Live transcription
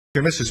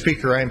Mr.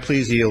 Speaker, I am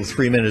pleased to yield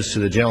 3 minutes to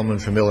the gentleman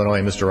from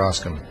Illinois, Mr.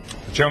 Roskam.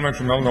 The gentleman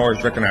from Illinois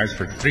is recognized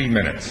for 3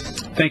 minutes.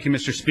 Thank you,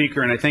 Mr.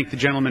 Speaker, and I thank the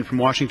gentleman from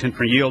Washington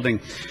for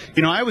yielding.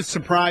 You know, I was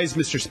surprised,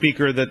 Mr.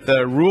 Speaker, that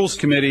the Rules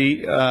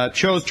Committee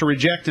chose to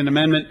reject an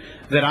amendment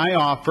that I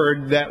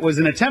offered that was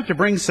an attempt to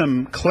bring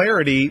some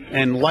clarity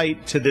and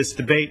light to this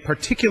debate,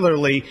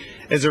 particularly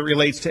as it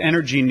relates to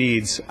energy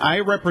needs.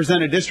 I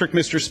represent a district,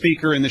 Mr.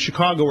 Speaker, in the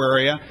Chicago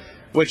area,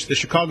 which the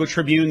Chicago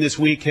Tribune this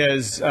week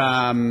has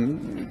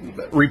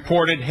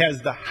reported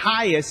has the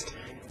highest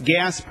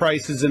gas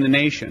prices in the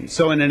nation.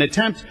 So in an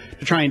attempt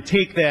to try and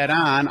take that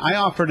on, I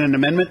offered an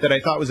amendment that I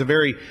thought was a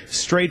very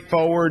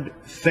straightforward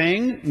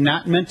thing,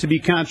 not meant to be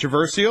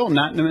controversial,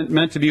 not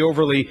meant to be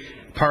overly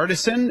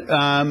partisan,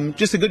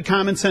 just a good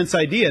common sense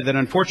idea that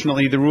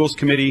unfortunately the Rules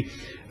Committee,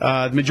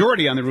 the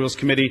majority on the Rules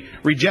Committee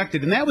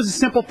rejected. And that was a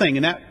simple thing,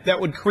 and that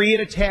would create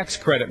a tax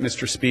credit,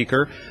 Mr.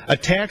 Speaker, a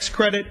tax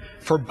credit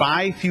for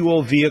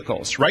biofuel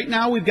vehicles. Right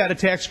now we've got a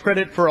tax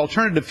credit for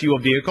alternative fuel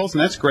vehicles,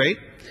 and that's great.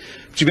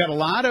 But you've got a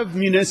lot of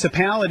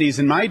municipalities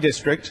in my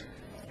district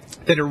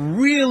that are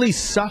really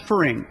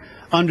suffering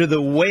under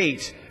the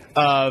weight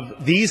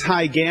of these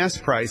high gas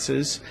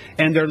prices,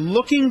 and they're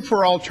looking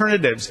for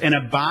alternatives, and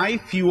a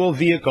biofuel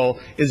vehicle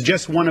is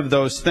just one of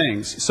those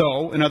things.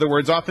 So, in other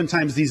words,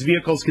 oftentimes these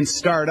vehicles can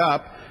start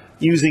up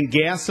using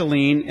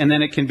gasoline, and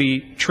then it can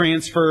be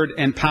transferred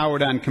and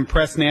powered on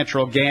compressed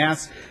natural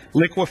gas,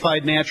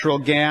 liquefied natural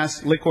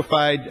gas,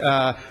 liquefied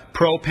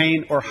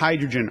propane, or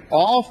hydrogen.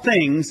 All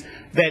things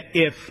that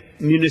if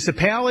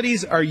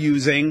municipalities are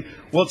using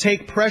will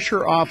take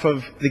pressure off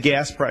of the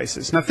gas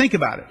prices. Now think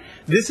about it.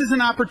 This is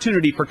an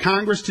opportunity for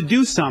Congress to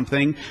do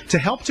something to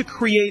help to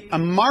create a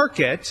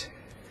market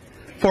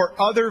for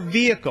other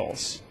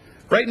vehicles.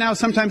 Right now,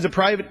 sometimes the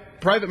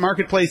private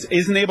marketplace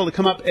isn't able to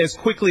come up as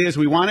quickly as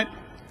we want it.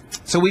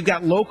 So we've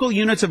got local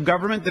units of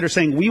government that are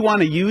saying we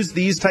want to use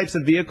these types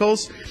of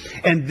vehicles,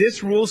 and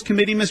this Rules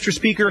Committee, Mr.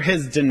 Speaker,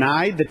 has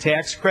denied the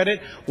tax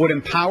credit would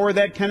empower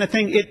that kind of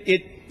thing.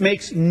 It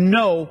makes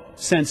no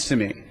sense to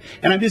me.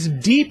 And I'm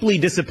just deeply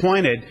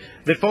disappointed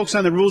that folks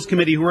on the Rules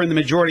Committee who are in the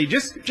majority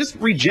just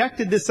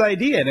rejected this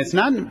idea. And it's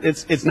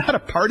not a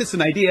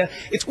partisan idea.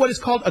 It's what is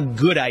called a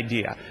good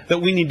idea that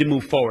we need to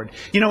move forward.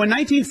 You know, in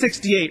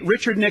 1968,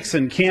 Richard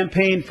Nixon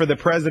campaigned for the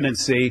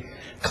presidency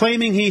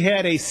claiming he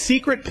had a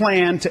secret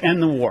plan to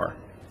end the war.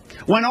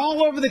 Went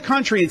all over the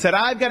country and said,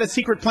 I've got a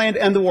secret plan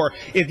to end the war.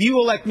 If you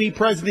elect me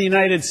President of the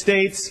United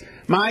States,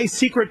 my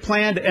secret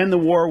plan to end the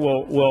war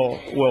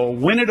will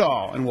win it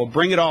all and will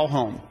bring it all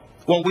home.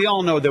 Well, we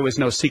all know there was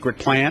no secret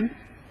plan.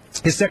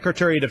 His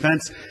Secretary of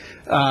Defense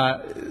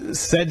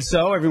said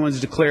so. Everyone's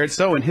declared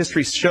so, and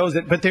history shows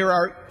it. But there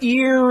are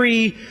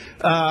eerie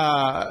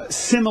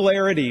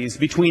similarities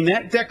between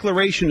that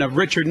declaration of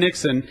Richard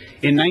Nixon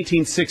in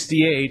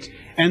 1968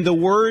 and the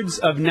words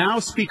of now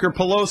Speaker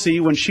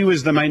Pelosi when she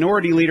was the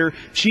minority leader.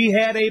 She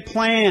had a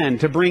plan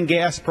to bring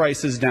gas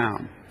prices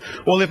down.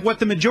 Well, if what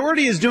the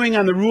majority is doing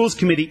on the Rules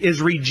Committee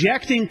is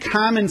rejecting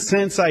common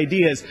sense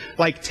ideas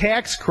like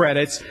tax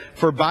credits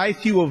for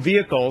biofuel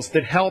vehicles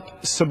that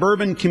help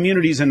suburban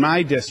communities in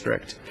my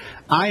district,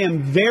 I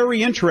am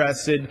very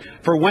interested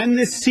for when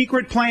this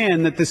secret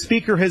plan that the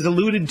Speaker has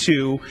alluded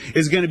to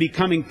is going to be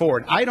coming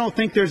forward. I don't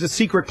think there's a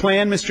secret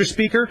plan, Mr.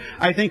 Speaker.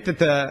 I think that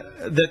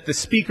the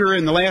Speaker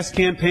in the last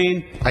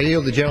campaign... I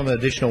yield the gentleman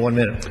additional 1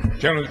 minute. The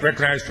gentleman is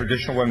recognized for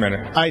additional 1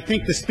 minute. I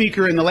think the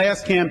Speaker in the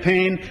last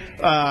campaign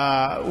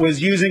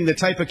was using the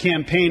type of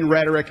campaign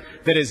rhetoric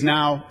that is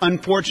now,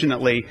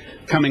 unfortunately,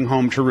 coming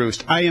home to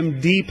roost. I am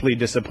deeply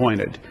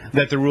disappointed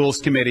that the Rules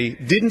Committee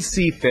didn't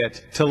see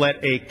fit to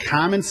let a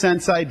common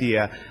sense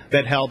idea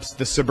that helps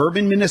the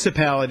suburban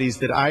municipalities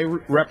that I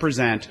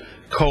represent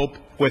cope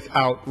with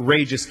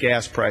outrageous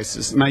gas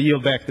prices. And I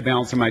yield back the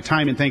balance of my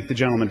time and thank the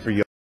gentleman for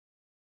yielding.